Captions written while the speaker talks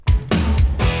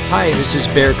Hi, this is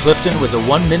Bear Clifton with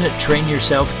a 1-minute Train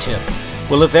Yourself tip.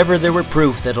 Well, if ever there were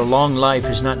proof that a long life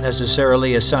is not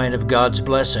necessarily a sign of God's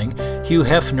blessing, Hugh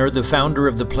Hefner, the founder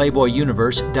of the Playboy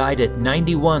universe, died at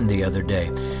 91 the other day.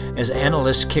 As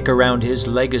analysts kick around his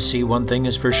legacy, one thing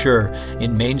is for sure.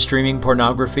 In mainstreaming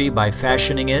pornography, by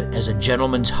fashioning it as a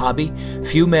gentleman's hobby,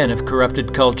 few men have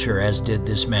corrupted culture as did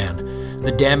this man.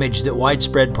 The damage that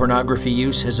widespread pornography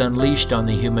use has unleashed on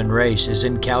the human race is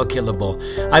incalculable.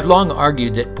 I've long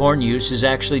argued that porn use is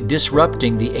actually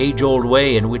disrupting the age-old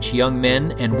way in which young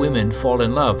men and women fall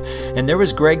in love. And there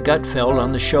was Greg Gutfeld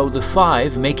on the show The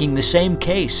Five making the same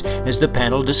case as the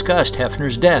panel discussed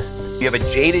Hefner's death. You have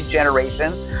a jaded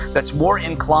generation that's more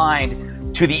inclined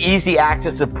to the easy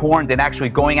access of porn than actually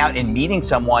going out and meeting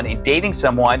someone and dating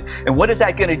someone. And what is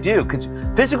that going to do? Because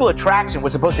physical attraction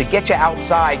was supposed to get you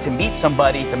outside to meet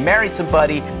somebody, to marry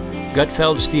somebody.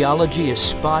 Gutfeld's theology is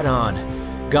spot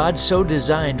on. God so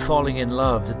designed falling in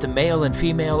love that the male and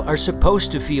female are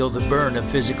supposed to feel the burn of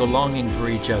physical longing for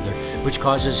each other, which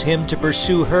causes him to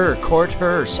pursue her, court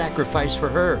her, sacrifice for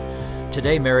her.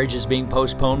 Today, marriage is being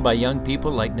postponed by young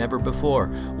people like never before.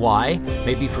 Why?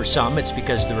 Maybe for some it's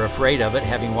because they're afraid of it,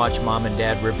 having watched mom and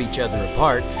dad rip each other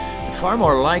apart. But far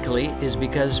more likely is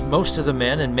because most of the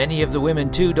men, and many of the women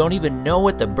too, don't even know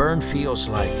what the burn feels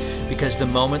like, because the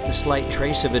moment the slight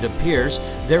trace of it appears,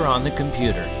 they're on the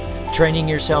computer. Training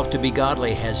yourself to be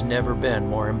godly has never been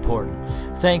more important.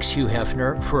 Thanks, Hugh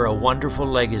Hefner, for a wonderful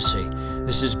legacy.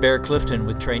 This is Bear Clifton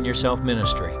with Train Yourself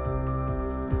Ministry.